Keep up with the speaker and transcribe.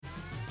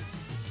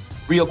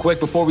Real quick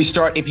before we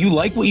start, if you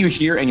like what you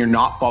hear and you're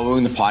not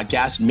following the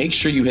podcast, make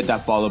sure you hit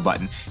that follow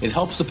button. It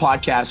helps the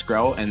podcast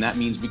grow, and that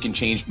means we can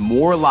change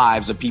more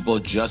lives of people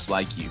just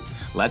like you.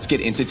 Let's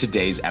get into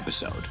today's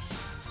episode.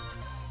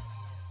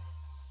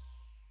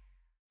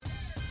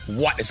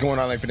 What is going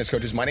on, online fitness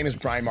coaches? My name is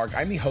Brian Mark.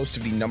 I'm the host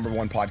of the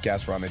 #1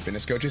 podcast for online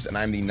fitness coaches, and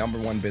I'm the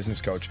 #1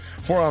 business coach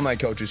for online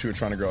coaches who are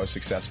trying to grow a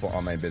successful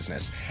online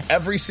business.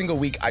 Every single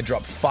week, I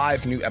drop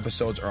 5 new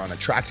episodes on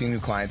attracting new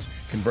clients,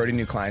 converting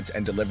new clients,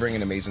 and delivering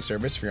an amazing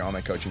service for your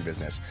online coaching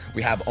business.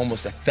 We have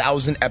almost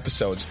 1,000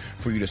 episodes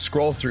for you to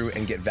scroll through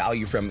and get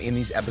value from, and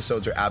these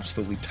episodes are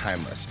absolutely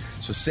timeless.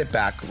 So sit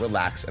back,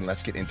 relax, and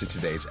let's get into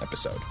today's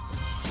episode.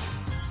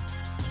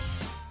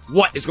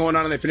 What is going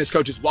on, online fitness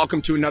coaches?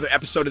 Welcome to another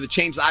episode of the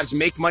Change Lives,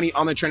 Make Money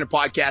Online Trainer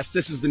podcast.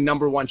 This is the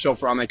 #1 show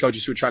for online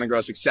coaches who are trying to grow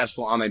a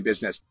successful online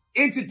business.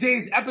 In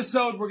today's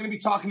episode, we're going to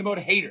be talking about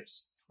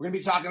haters. We're going to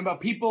be talking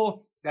about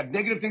people that have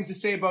negative things to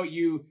say about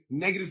you,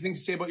 negative things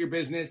to say about your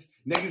business,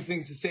 negative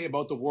things to say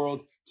about the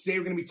world. Today,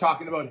 we're going to be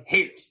talking about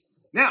haters.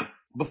 Now,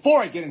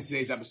 before I get into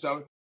today's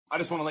episode, I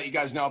just want to let you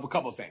guys know of a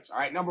couple of things. All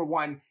right.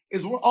 #1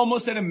 is we're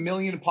almost at 1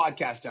 million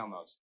podcast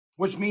downloads,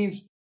 which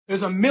means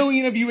there's 1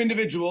 million of you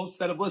individuals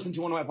that have listened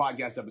to one of my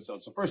podcast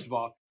episodes. So first of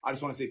all, I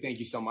just want to say thank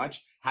you so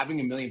much. Having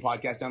 1 million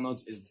podcast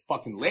downloads is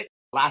fucking lit.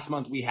 Last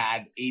month we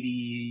had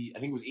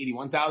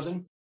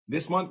 81,000.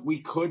 This month we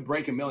could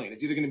break 1 million.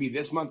 It's either going to be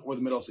this month or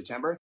the middle of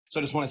September. So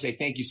I just want to say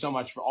thank you so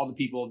much for all the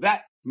people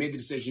that made the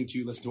decision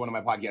to listen to one of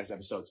my podcast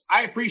episodes.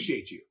 I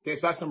appreciate you. Okay,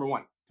 so that's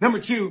 #1.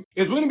 #2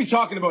 is we're going to be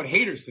talking about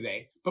haters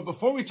today. But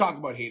before we talk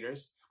about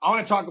haters, I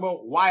want to talk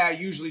about why I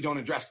usually don't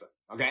address them.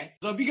 Okay.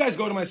 So if you guys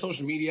go to my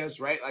social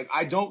medias, right? Like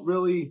I don't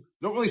really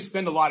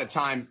spend a lot of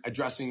time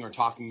addressing or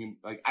talking.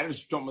 Like I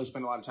just don't really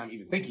spend a lot of time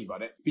even thinking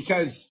about it,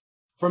 because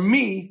for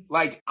me,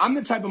 like I'm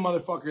the type of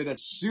motherfucker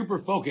that's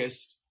super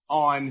focused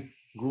on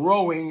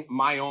growing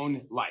my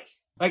own life.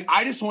 Like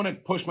I just want to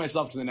push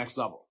myself to the next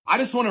level. I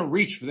just want to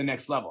reach for the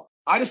next level.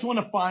 I just want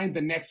to find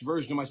the next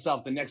version of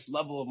myself, the next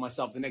level of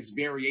myself, the next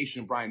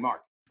variation of Brian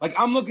Mark. Like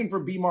I'm looking for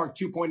B Mark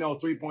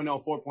 2.0,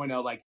 3.0,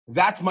 4.0. Like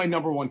that's my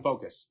 #1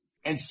 focus.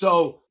 And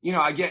so, you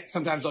know,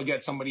 sometimes I'll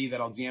get somebody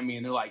that'll DM me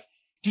and they're like,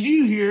 did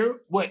you hear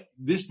what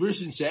this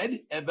person said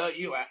about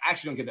you? I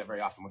actually don't get that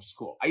very often, which is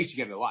cool. I used to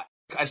get it a lot,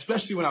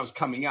 especially when I was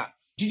coming up.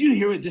 Did you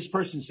hear what this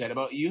person said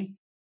about you?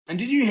 And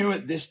did you hear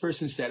what this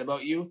person said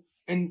about you?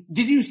 And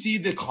did you see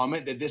the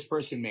comment that this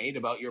person made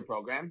about your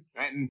program?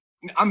 Right? And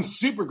I'm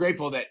super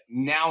grateful that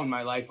now in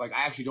my life, like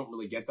I actually don't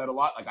really get that a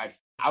lot. Like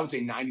I would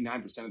say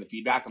 99% of the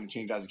feedback on the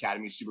Change Lives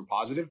Academy is super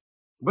positive,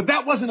 but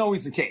that wasn't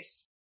always the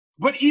case.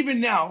 But even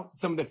now,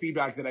 some of the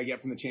feedback that I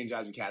get from the Change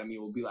Lives Academy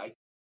will be like,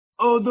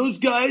 oh, those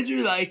guys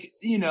are like,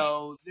 you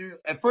know,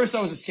 at first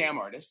I was a scam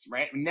artist,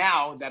 right?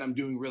 Now that I'm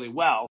doing really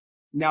well,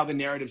 now the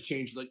narrative's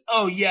changed. Like,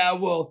 oh yeah,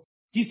 well,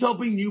 he's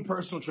helping new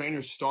personal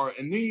trainers start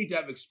and they need to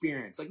have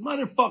experience. Like,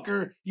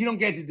 motherfucker, you don't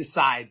get to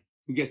decide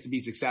who gets to be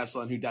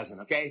successful and who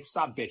doesn't, okay?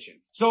 Stop bitching.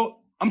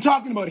 So I'm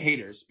talking about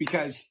haters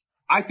because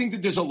I think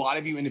that there's a lot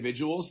of you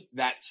individuals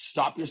that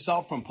stop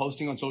yourself from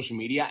posting on social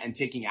media and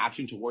taking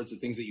action towards the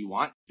things that you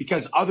want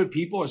because other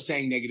people are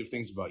saying negative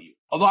things about you.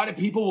 A lot of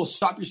people will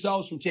stop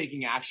yourselves from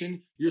taking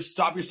action. You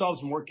stop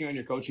yourselves from working on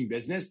your coaching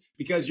business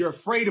because you're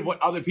afraid of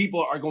what other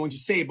people are going to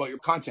say about your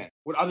content,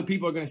 what other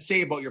people are going to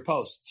say about your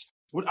posts,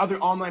 what other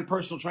online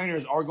personal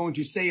trainers are going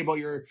to say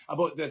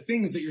about the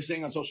things that you're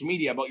saying on social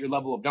media, about your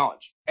level of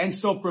knowledge. And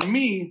so for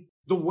me,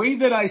 the way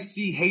that I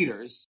see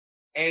haters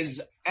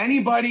is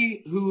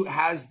anybody who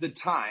has the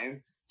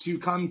time to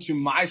come to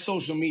my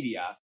social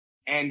media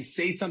and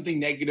say something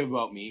negative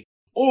about me,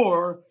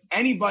 or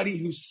anybody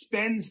who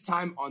spends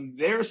time on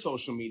their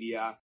social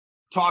media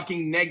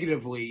talking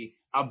negatively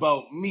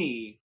about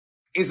me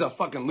is a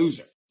fucking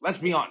loser. Let's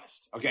be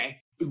honest,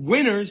 okay?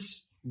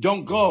 Winners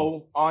don't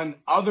go on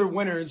other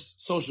winners'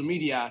 social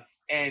media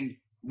and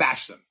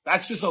bash them.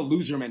 That's just a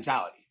loser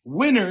mentality.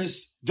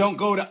 Winners don't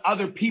go to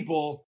other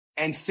people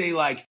and say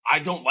like, I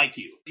don't like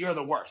you. You're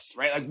the worst,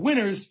 right? Like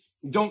winners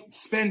don't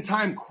spend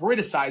time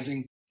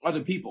criticizing other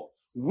people.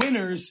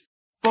 Winners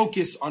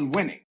focus on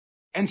winning.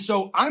 And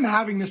so I'm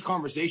having this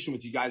conversation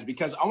with you guys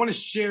because I want to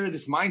share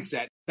this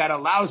mindset that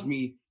allows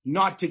me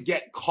not to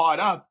get caught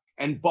up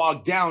and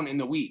bogged down in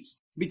the weeds.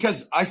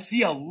 Because I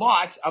see a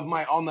lot of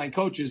my online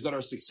coaches that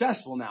are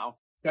successful now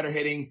that are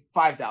hitting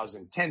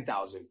 $5,000, $10,000,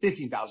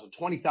 $15,000,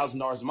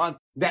 $20,000 a month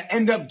that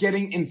end up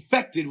getting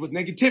infected with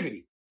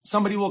negativity.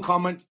 Somebody will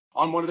comment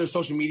on one of their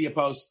social media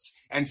posts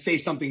and say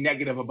something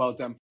negative about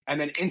them.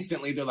 And then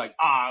instantly they're like,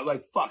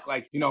 fuck,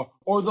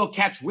 or they'll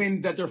catch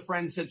wind that their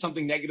friend said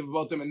something negative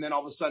about them. And then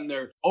all of a sudden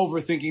they're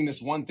overthinking this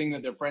one thing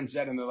that their friend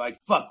said. And they're like,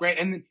 fuck, right?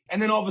 And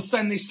then all of a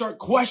sudden they start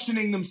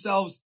questioning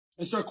themselves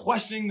and start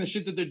questioning the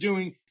shit that they're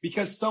doing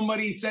because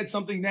somebody said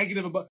something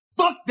negative about,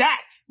 fuck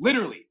that.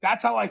 Literally.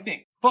 That's how I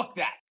think. Fuck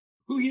that.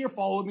 Who here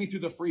followed me through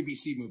the Free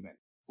BC movement?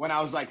 When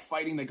I was like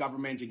fighting the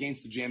government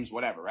against the gyms,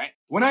 whatever, right?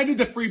 When I did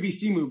the Free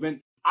BC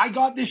movement, I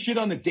got this shit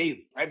on the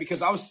daily, right?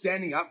 Because I was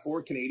standing up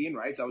for Canadian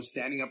rights. I was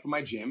standing up for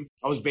my gym.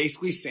 I was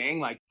basically saying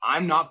like,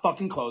 I'm not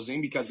fucking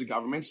closing because the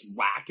government's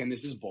whack and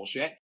this is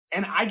bullshit.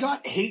 And I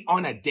got hate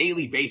on a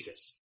daily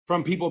basis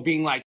from people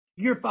being like,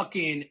 you're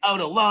fucking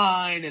out of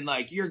line and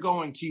like, you're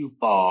going too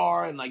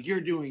far and like,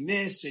 you're doing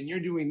this and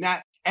you're doing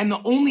that. And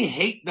the only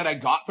hate that I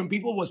got from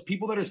people was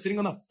people that are sitting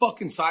on the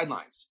fucking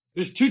sidelines.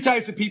 There's two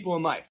types of people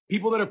in life,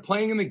 people that are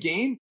playing in the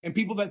game and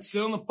people that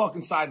sit on the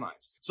fucking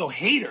sidelines. So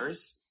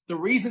haters, the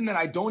reason that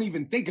I don't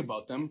even think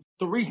about them,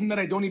 the reason that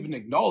I don't even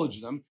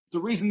acknowledge them, the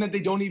reason that they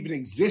don't even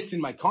exist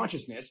in my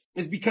consciousness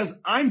is because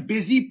I'm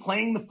busy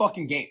playing the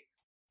fucking game.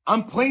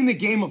 I'm playing the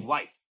game of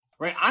life,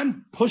 right?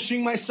 I'm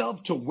pushing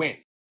myself to win.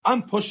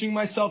 I'm pushing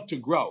myself to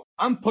grow.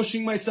 I'm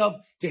pushing myself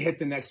to hit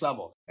the next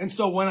level. And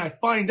so when I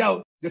find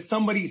out that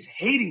somebody's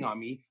hating on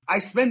me, I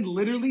spend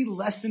literally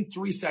less than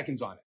 3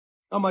 seconds on it.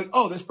 I'm like,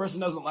 oh, this person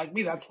doesn't like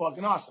me. That's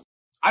fucking awesome.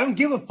 I don't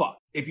give a fuck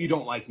if you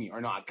don't like me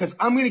or not, because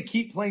I'm going to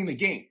keep playing the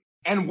game.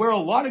 And where a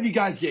lot of you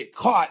guys get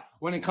caught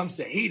when it comes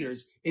to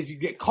haters is you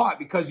get caught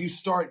because you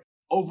start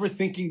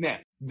overthinking them.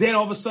 Then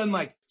all of a sudden,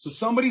 like, so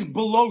somebody's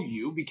below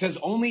you because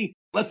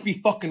let's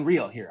be fucking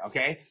real here,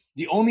 okay?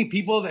 The only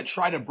people that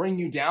try to bring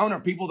you down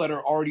are people that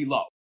are already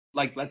low.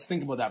 Like, let's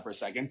think about that for a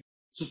second.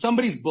 So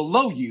somebody's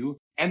below you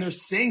and they're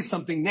saying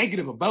something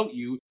negative about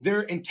you.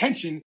 Their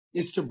intention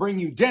is to bring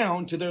you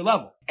down to their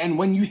level. And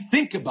when you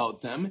think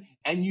about them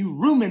and you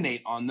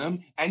ruminate on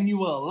them and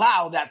you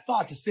allow that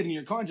thought to sit in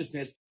your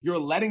consciousness, you're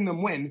letting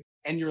them win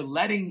and you're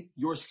letting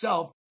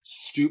yourself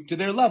stoop to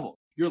their level.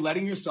 You're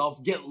letting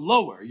yourself get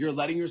lower. You're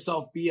letting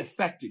yourself be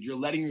affected. You're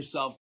letting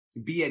yourself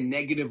be a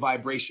negative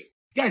vibration.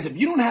 Guys, if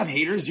you don't have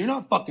haters, you're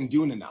not fucking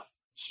doing enough.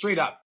 Straight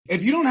up.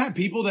 If you don't have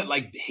people that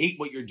like hate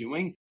what you're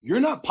doing, you're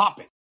not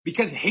popping.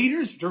 Because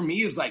haters for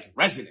me is like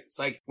resonance.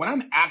 Like when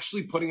I'm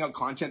actually putting out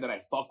content that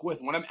I fuck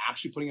with, when I'm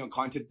actually putting out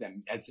content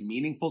that's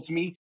meaningful to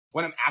me,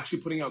 when I'm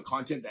actually putting out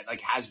content that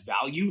like has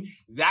value,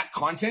 that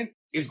content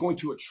is going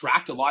to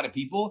attract a lot of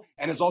people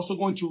and is also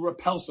going to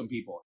repel some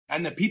people.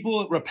 And the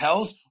people it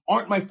repels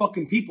aren't my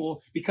fucking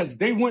people because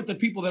they weren't the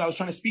people that I was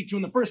trying to speak to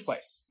in the first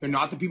place. They're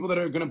not the people that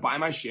are going to buy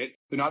my shit.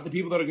 They're not the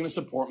people that are going to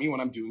support me when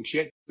I'm doing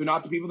shit. They're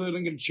not the people that are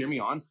going to cheer me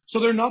on. So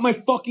they're not my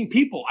fucking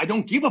people. I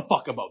don't give a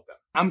fuck about them.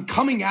 I'm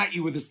coming at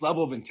you with this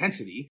level of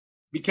intensity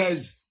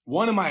because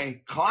one of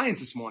my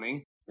clients this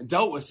morning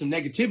dealt with some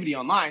negativity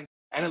online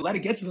and I let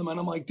it get to them. And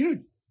I'm like,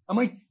 dude,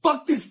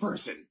 fuck this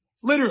person.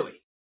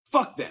 Literally,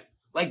 fuck them.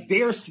 Like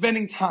they are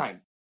spending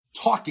time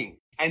talking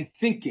and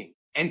thinking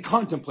and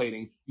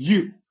contemplating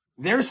you.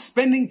 They're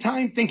spending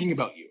time thinking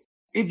about you.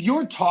 If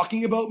you're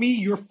talking about me,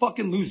 you're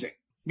fucking losing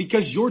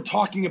because you're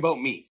talking about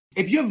me.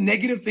 If you have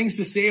negative things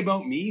to say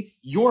about me,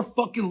 you're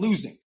fucking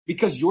losing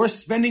because you're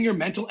spending your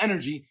mental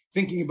energy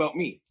thinking about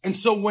me. And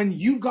so when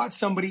you've got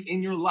somebody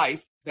in your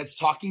life that's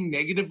talking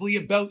negatively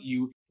about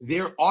you,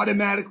 they're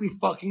automatically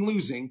fucking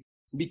losing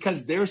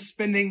because they're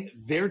spending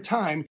their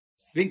time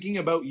thinking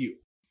about you.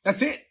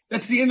 That's it.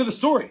 That's the end of the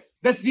story.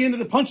 That's the end of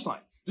the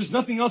punchline. There's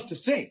nothing else to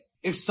say.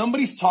 If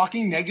somebody's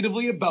talking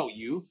negatively about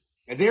you,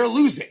 they're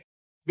losing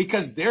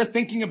because they're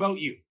thinking about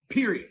you.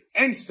 Period.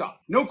 End stop.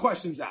 No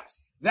questions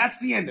asked. That's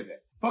the end of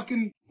it.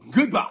 Fucking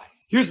goodbye.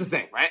 Here's the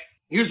thing, right?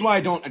 Here's why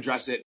I don't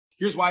address it.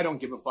 Here's why I don't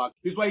give a fuck.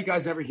 Here's why you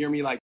guys never hear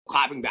me like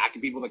clapping back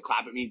at people that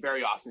clap at me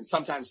very often.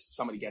 Sometimes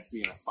somebody gets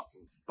me and I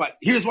fucking, but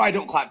here's why I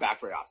don't clap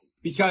back very often.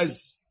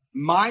 Because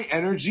my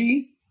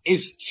energy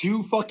is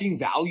too fucking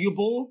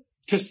valuable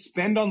to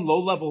spend on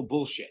low level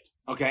bullshit.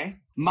 Okay.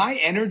 My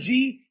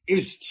energy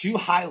is too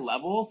high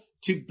level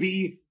to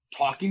be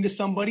talking to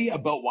somebody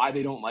about why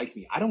they don't like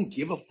me. I don't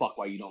give a fuck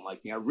why you don't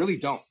like me. I really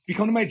don't. If you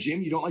come to my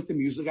gym, you don't like the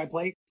music I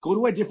play, go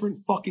to a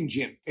different fucking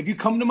gym. If you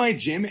come to my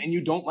gym and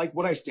you don't like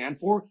what I stand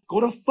for,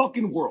 go to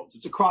fucking Worlds.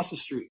 It's across the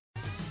street.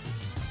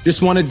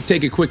 Just wanted to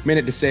take a quick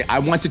minute to say, I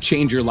want to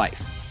change your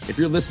life. If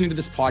you're listening to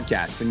this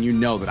podcast, then you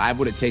know that I have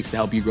what it takes to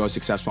help you grow a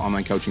successful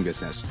online coaching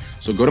business.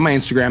 So go to my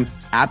Instagram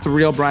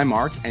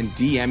 @TheRealBrianMark and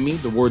DM me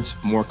the words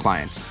more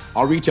clients.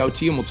 I'll reach out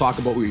to you and we'll talk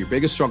about what your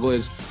biggest struggle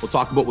is. We'll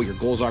talk about what your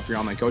goals are for your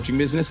online coaching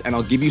business, and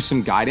I'll give you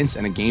some guidance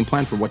and a game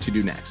plan for what to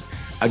do next.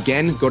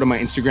 Again, go to my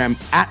Instagram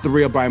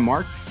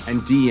 @TheRealBrianMark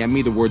and DM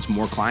me the words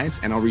more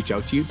clients, and I'll reach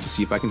out to you to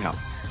see if I can help.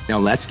 Now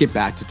let's get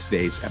back to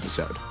today's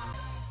episode.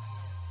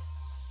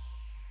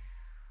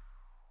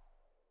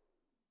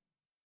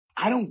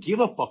 I don't give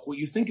a fuck what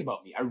you think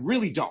about me. I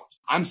really don't.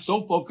 I'm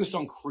so focused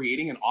on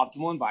creating an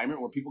optimal environment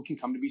where people can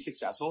come to be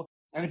successful.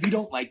 And if you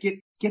don't like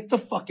it, get the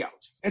fuck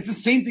out. It's the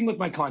same thing with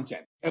my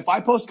content. If I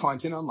post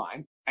content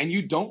online and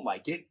you don't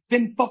like it,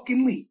 then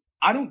fucking leave.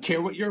 I don't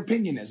care what your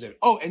opinion is.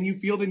 Oh, and you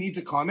feel the need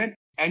to comment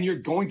and you're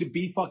going to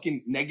be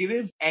fucking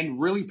negative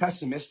and really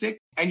pessimistic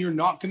and you're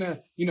not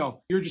gonna,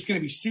 you're just gonna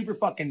be super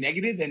fucking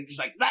negative and just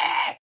like,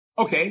 ah!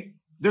 Okay,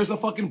 there's a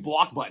fucking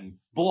block button.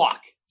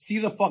 Block. See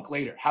you the fuck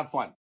later. Have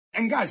fun.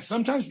 And guys,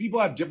 sometimes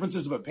people have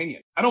differences of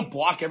opinion. I don't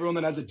block everyone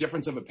that has a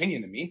difference of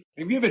opinion to me.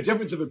 If you have a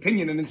difference of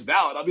opinion and it's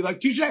valid, I'll be like,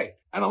 touche, and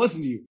I'll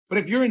listen to you. But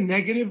if you're a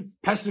negative,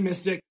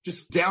 pessimistic,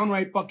 just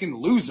downright fucking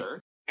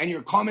loser, and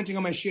you're commenting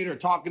on my shit or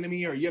talking to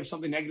me or you have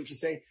something negative to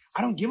say,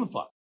 I don't give a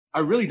fuck. I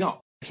really don't.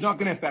 It's not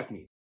going to affect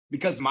me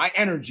because my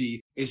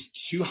energy is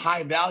too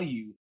high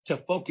value to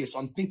focus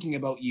on thinking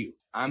about you.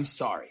 I'm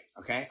sorry.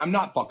 Okay. I'm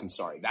not fucking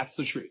sorry. That's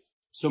the truth.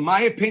 So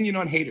my opinion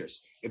on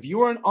haters, if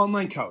you are an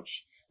online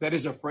coach that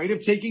is afraid of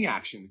taking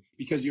action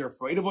because you're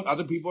afraid of what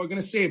other people are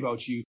going to say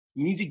about you,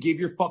 you need to give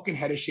your fucking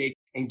head a shake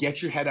and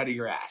get your head out of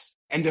your ass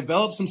and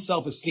develop some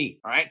self-esteem.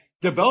 All right.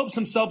 Develop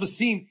some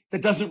self-esteem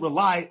that doesn't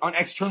rely on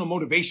external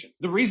motivation.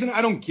 The reason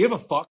I don't give a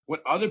fuck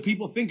what other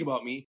people think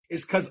about me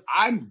is because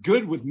I'm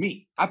good with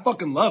me. I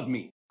fucking love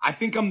me. I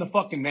think I'm the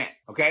fucking man.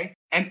 Okay.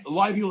 And a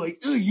lot of people are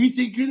like, oh, you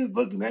think you're the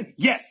fucking man?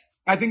 Yes,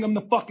 I think I'm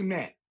the fucking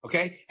man.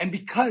 Okay. And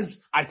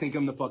because I think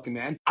I'm the fucking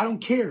man, I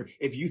don't care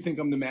if you think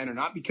I'm the man or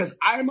not because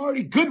I'm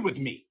already good with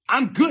me.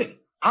 I'm good.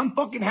 I'm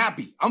fucking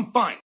happy. I'm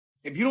fine.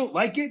 If you don't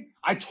like it,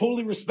 I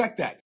totally respect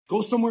that.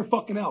 Go somewhere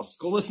fucking else.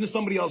 Go listen to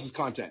somebody else's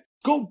content.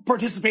 Go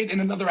participate in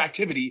another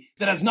activity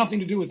that has nothing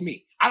to do with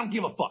me. I don't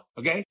give a fuck.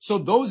 Okay. So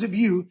those of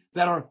you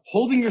that are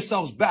holding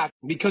yourselves back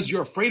because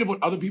you're afraid of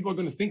what other people are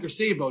going to think or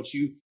say about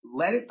you,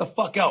 let it the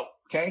fuck out.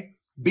 Okay.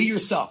 Be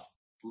yourself.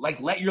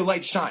 Like, let your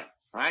light shine.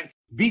 All right.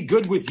 Be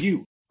good with you.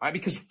 All right.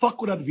 Because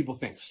fuck what other people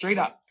think. Straight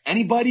up.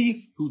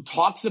 Anybody who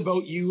talks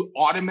about you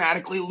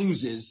automatically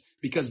loses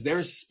because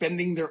they're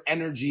spending their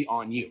energy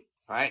on you.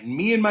 All right.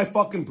 Me and my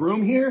fucking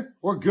broom here,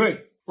 we're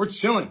good. We're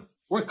chilling.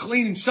 We're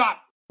cleaning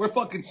shop. We're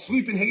fucking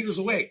sweeping haters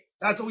away.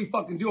 That's what we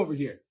fucking do over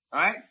here.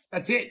 All right.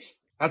 That's it.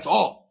 That's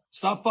all.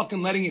 Stop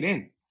fucking letting it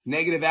in.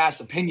 Negative ass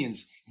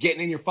opinions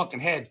getting in your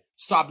fucking head,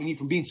 stopping you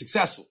from being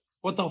successful.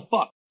 What the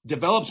fuck?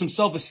 Develop some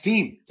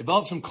self-esteem.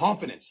 Develop some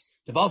confidence.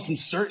 Develop some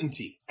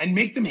certainty and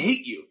make them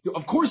hate you.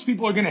 Of course,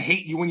 people are going to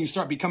hate you when you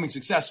start becoming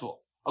successful.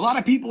 A lot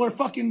of people are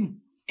fucking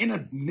in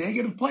a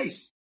negative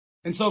place.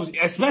 And so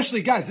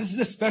especially guys, this is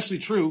especially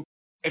true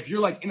if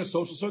you're like in a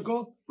social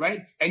circle,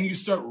 right? And you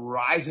start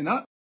rising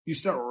up,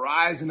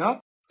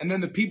 and then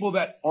the people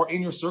that are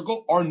in your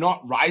circle are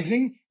not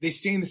rising. They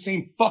stay in the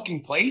same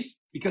fucking place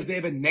because they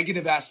have a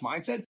negative ass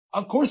mindset.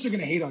 Of course they're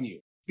going to hate on you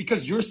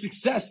because your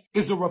success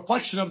is a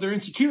reflection of their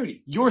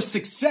insecurity. Your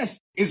success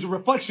is a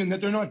reflection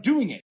that they're not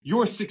doing it.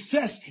 Your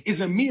success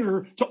is a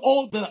mirror to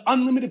all the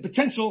unlimited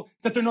potential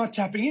that they're not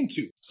tapping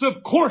into. So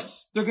of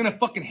course they're going to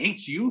fucking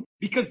hate you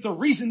because the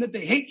reason that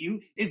they hate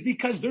you is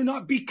because they're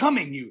not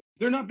becoming you.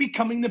 They're not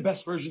becoming the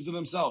best versions of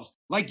themselves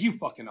like you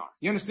fucking are.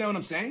 You understand what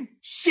I'm saying?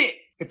 Shit.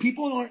 If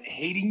people aren't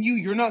hating you,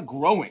 you're not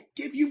growing.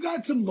 If you've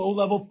got some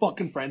low-level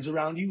fucking friends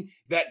around you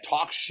that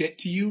talk shit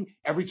to you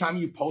every time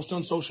you post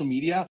on social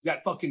media,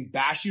 that fucking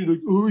bash you, like,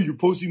 oh, you're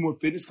posting more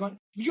fitness content.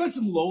 If you got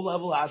some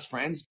low-level ass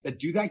friends that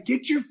do that,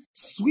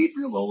 sweep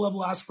your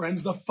low-level ass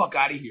friends the fuck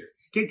out of here.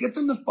 Get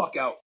them the fuck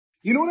out.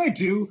 You know what I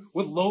do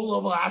with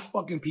low-level ass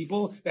fucking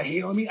people that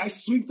hate on me? I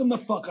sweep them the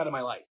fuck out of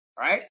my life.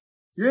 All right?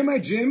 You're in my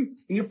gym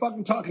and you're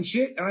fucking talking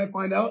shit and I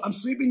find out, I'm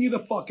sweeping you the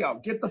fuck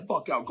out. Get the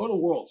fuck out. Go to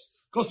Worlds.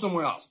 Go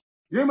somewhere else.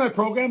 You're in my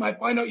program. I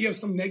find out you have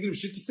some negative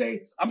shit to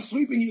say. I'm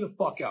sweeping you the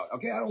fuck out.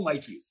 Okay. I don't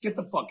like you. Get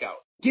the fuck out.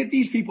 Get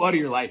these people out of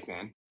your life,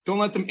 man. Don't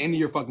let them into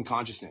your fucking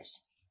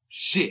consciousness.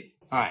 Shit.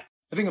 All right.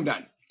 I think I'm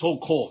done.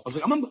 Told Cole. I was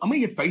like, I'm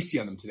going to get feisty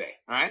on them today.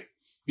 All right.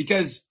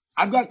 Because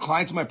I've got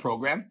clients in my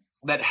program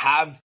that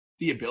have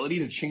the ability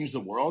to change the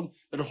world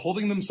that are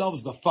holding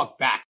themselves the fuck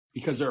back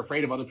because they're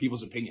afraid of other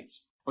people's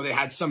opinions. Or they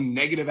had some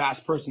negative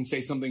ass person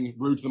say something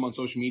rude to them on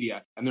social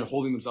media and they're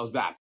holding themselves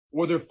back.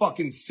 Or their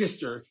fucking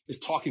sister is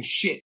talking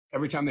shit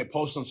every time they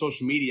post on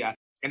social media.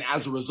 And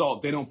as a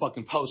result, they don't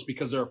fucking post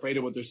because they're afraid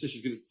of what their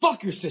sister's going to do.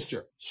 Fuck your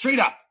sister. Straight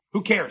up.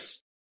 Who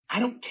cares? I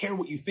don't care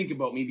what you think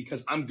about me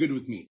because I'm good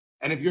with me.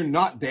 And if you're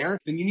not there,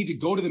 then you need to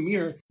go to the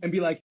mirror and be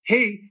like,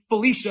 hey,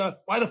 Felicia,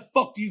 why the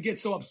fuck do you get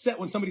so upset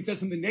when somebody says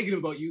something negative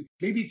about you?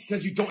 Maybe it's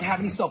because you don't have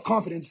any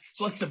self-confidence.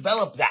 So let's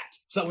develop that.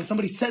 So that when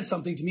somebody says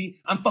something to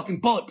me, I'm fucking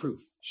bulletproof.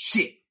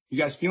 Shit. You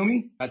guys feel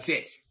me? That's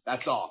it.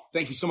 That's all.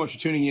 Thank you so much for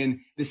tuning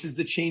in. This is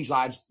the Change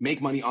Lives,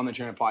 Make Money on the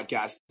Internet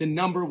podcast, the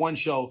 #1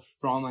 show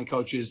for online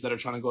coaches that are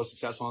trying to go a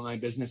successful online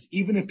business.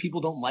 Even if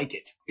people don't like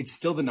it, it's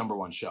still the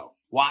 #1 show.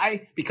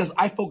 Why? Because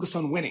I focus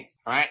on winning.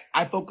 All right.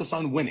 I focus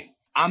on winning.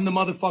 I'm the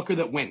motherfucker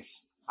that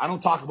wins. I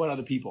don't talk about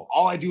other people.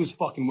 All I do is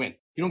fucking win.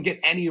 You don't get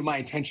any of my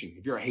attention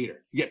if you're a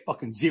hater. You get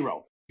fucking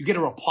zero. You get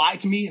a reply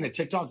to me in a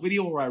TikTok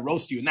video where I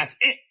roast you, and that's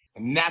it.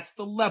 And that's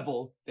the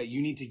level that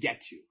you need to get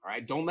to, all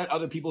right? Don't let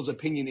other people's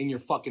opinion in your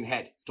fucking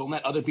head. Don't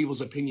let other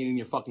people's opinion in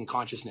your fucking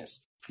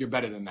consciousness. You're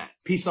better than that.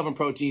 Peace, love, and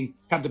protein.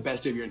 Have the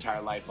best day of your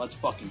entire life. Let's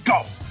fucking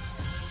go.